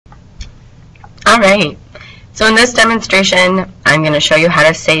Alright, so in this demonstration I'm going to show you how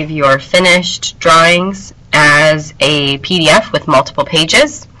to save your finished drawings as a PDF with multiple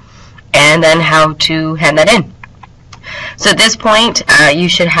pages, and then how to hand that in. So at this point you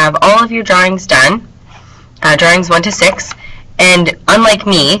should have all of your drawings done, drawings 1 to 6, and unlike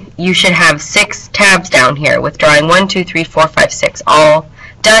me, you should have 6 tabs down here with drawing 1, 2, 3, 4, 5, 6, all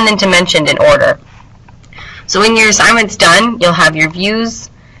done and dimensioned in order. So when your assignment's done, you'll have your views,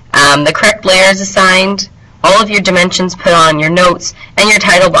 the correct layers assigned, all of your dimensions put on, your notes, and your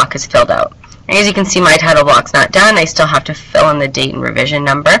title block is filled out. And as you can see, my title block's not done. I still have to fill in the date and revision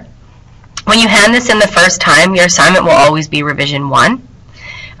number. When you hand this in the first time, your assignment will always be revision 1.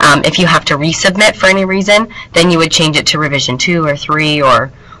 If you have to resubmit for any reason, then you would change it to revision 2 or 3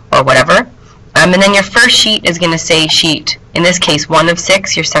 or whatever. And then your first sheet is going to say sheet, in this case 1 of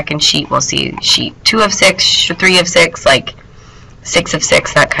 6. Your second sheet will see sheet 2 of 6, 3 of 6, like 6 of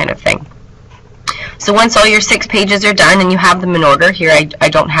 6, that kind of thing. So once all your 6 pages are done and you have them in order, here I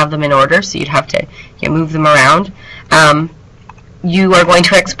don't have them in order, so you'd have to move them around, you are going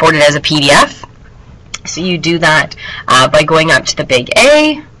to export it as a PDF. So you do that by going up to the big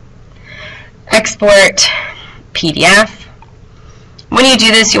A, export PDF. When you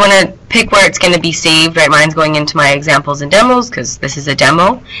do this, you want to pick where it's going to be saved. Right, mine's going into my examples and demos because this is a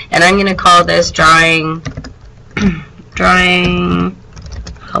demo, and I'm going to call this drawing 1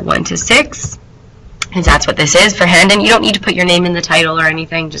 to 6, and that's what this is for hand. And you don't need to put your name in the title or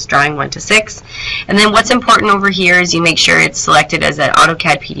anything, just drawing 1 to 6. And then what's important over here is you make sure it's selected as an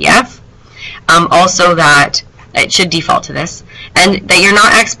AutoCAD PDF. Also that it should default to this, and that you're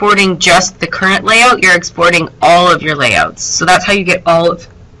not exporting just the current layout, you're exporting all of your layouts. So that's how you get all of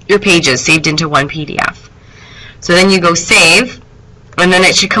your pages saved into one PDF. So then you go save, and then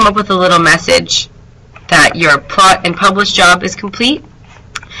it should come up with a little message that your plot and publish job is complete.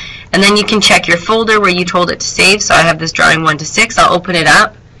 And then you can check your folder where you told it to save. So I have this drawing 1 to 6. I'll open it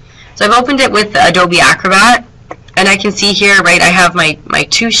up. So I've opened it with Adobe Acrobat, and I can see here, right, I have my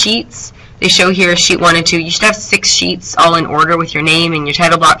 2 sheets. They show here sheet 1 and 2. You should have 6 sheets all in order with your name and your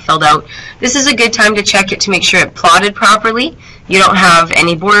title block filled out. This is a good time to check it to make sure it plotted properly. You don't have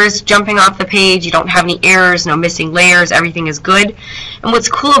any borders jumping off the page. You don't have any errors, no missing layers. Everything is good. And what's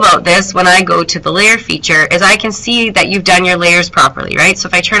cool about this, when I go to the layer feature, is I can see that you've done your layers properly, right? So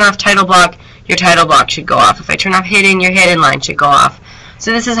if I turn off title block, your title block should go off. If I turn off hidden, your hidden line should go off.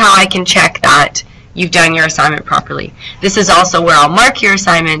 So this is how I can check that you've done your assignment properly. This is also where I'll mark your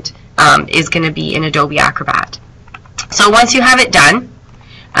assignment. Is going to be in Adobe Acrobat. So once you have it done,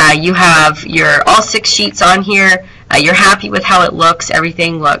 you have your all 6 sheets on here, you're happy with how it looks,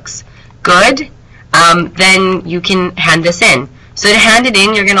 everything looks good, then you can hand this in. So to hand it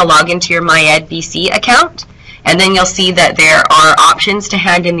in, you're going to log into your MyEdBC account, and then you'll see that there are options to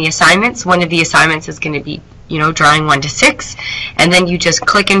hand in the assignments. One of the assignments is going to be, drawing 1 to 6, and then you just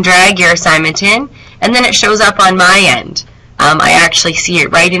click and drag your assignment in, and then it shows up on my end. I actually see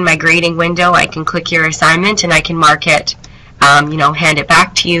it right in my grading window. I can click your assignment and I can mark it, hand it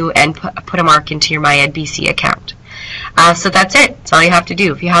back to you and put a mark into your MyEdBC account. So that's it. That's all you have to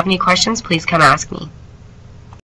do. If you have any questions, please come ask me.